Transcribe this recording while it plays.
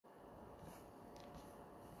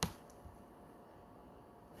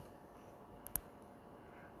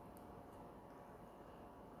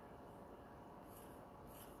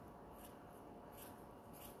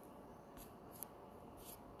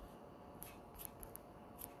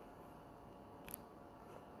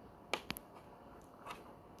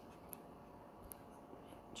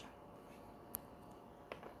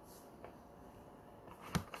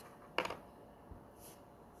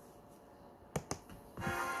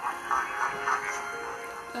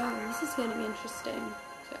This is gonna be interesting.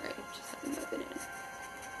 Sorry, just haven't opened it.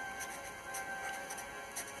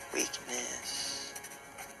 Weakness.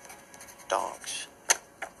 Dogs.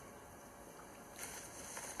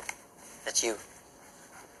 That's you.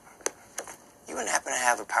 You wouldn't happen to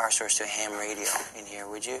have a power source to a ham radio in here,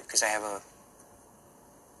 would you? Because I have a...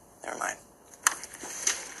 Never mind.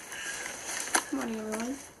 Good morning,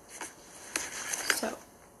 everyone. So,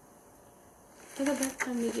 I thought that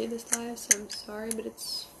time to do this live, so I'm sorry, but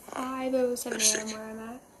it's 5:07 a.m. where I'm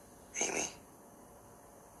at. Amy.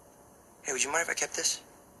 Hey, would you mind if I kept this?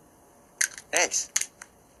 Thanks.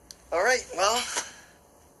 All right, well,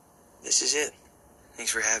 this is it.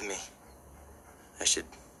 Thanks for having me. I should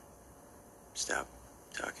stop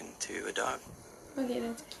talking to a dog. Okay,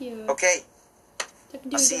 that's cute. Okay.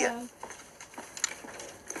 Talking to I'll a see ya. dog.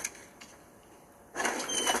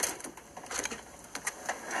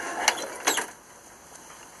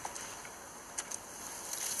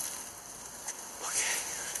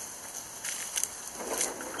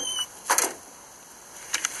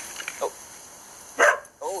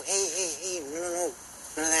 Hey, no.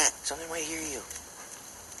 None of that. Something might hear you.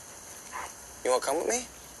 You want to come with me?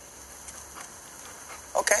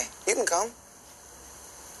 Okay, you can come.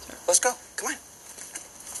 Sure. Let's go. Come on.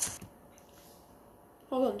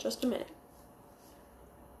 Hold on just a minute.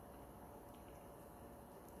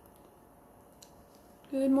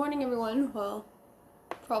 Good morning, everyone. Well,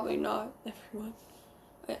 probably not everyone.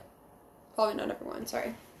 Yeah, probably not everyone,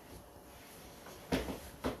 sorry.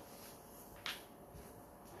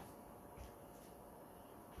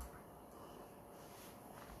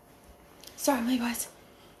 Sorry, my guys.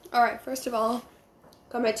 Alright, first of all,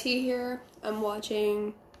 got my tea here. I'm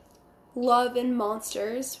watching Love and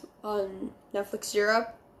Monsters on Netflix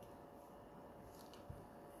Europe.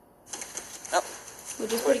 Oh.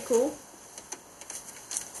 Which is pretty cool.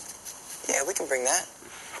 Yeah, we can bring that.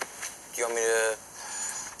 Do you want me to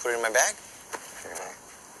put it in my bag?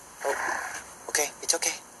 Oh, okay. It's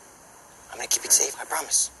okay. I'm going to keep it safe, I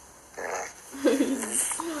promise. Going in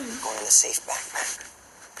the safe backpack.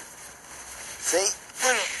 See?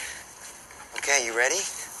 Okay, you ready?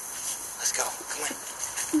 Let's go. Come on.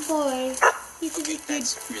 Boy, he's such Okay, a cute.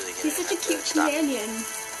 that's really good. He's such a cute companion.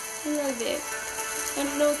 I love it. I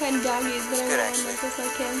don't know what kind of dog he is, but I Good, love him. I actually. just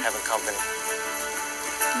like him. Having company.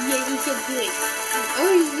 Yeah, he's so cute.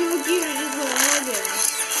 Oh, he's so cute. I just want to hug him.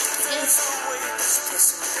 Yes.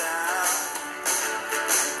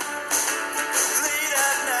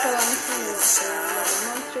 So I'm kind of watching Love and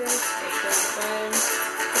Monsters. It's very fun.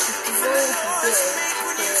 Which is the role he did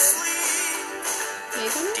after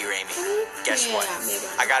Megan? Dear Amy, guess Yeah, what? Megan.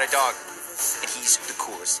 I got a dog, and he's the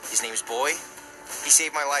coolest. His name's Boy. He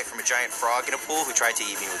saved my life from a giant frog in a pool who tried to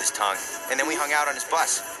eat me with his tongue. And then we hung out on his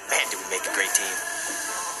bus. Man, did we make a great team.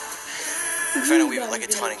 I found out we have like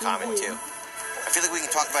a ton in common, too. I feel like we can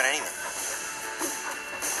talk about anything.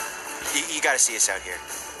 You gotta see us out here.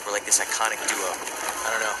 We're like this iconic duo.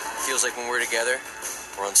 I don't know. Feels like when we're together,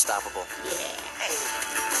 we're unstoppable. Yeah. Hey,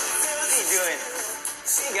 what are you doing?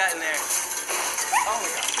 What you got in there? Oh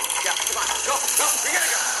my God. Yeah, come on. Go. We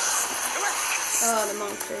gotta go. Come on. Oh, the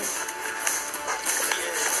monster.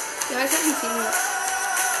 No, I haven't seen it.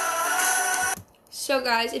 So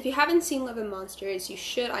guys, if you haven't seen Love and Monsters, you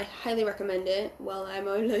should. I highly recommend it. Well, I'm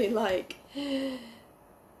only like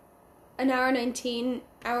an hour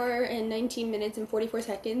and 19 minutes and 44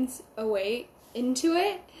 seconds away into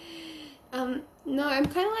it. No, I'm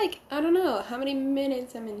kind of like, I don't know how many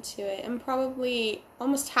minutes I'm into it. I'm probably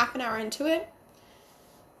almost half an hour into it.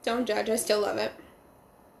 Don't judge, I still love it.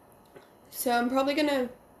 So I'm probably gonna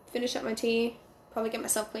finish up my tea, probably get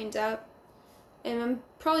myself cleaned up, and I'm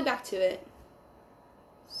probably back to it.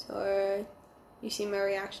 So you see my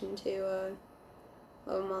reaction to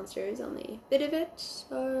Love and Monsters, only a bit of it.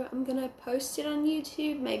 So I'm gonna post it on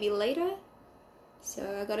YouTube maybe later.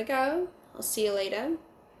 So I gotta go. I'll see you later.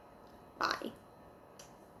 Bye.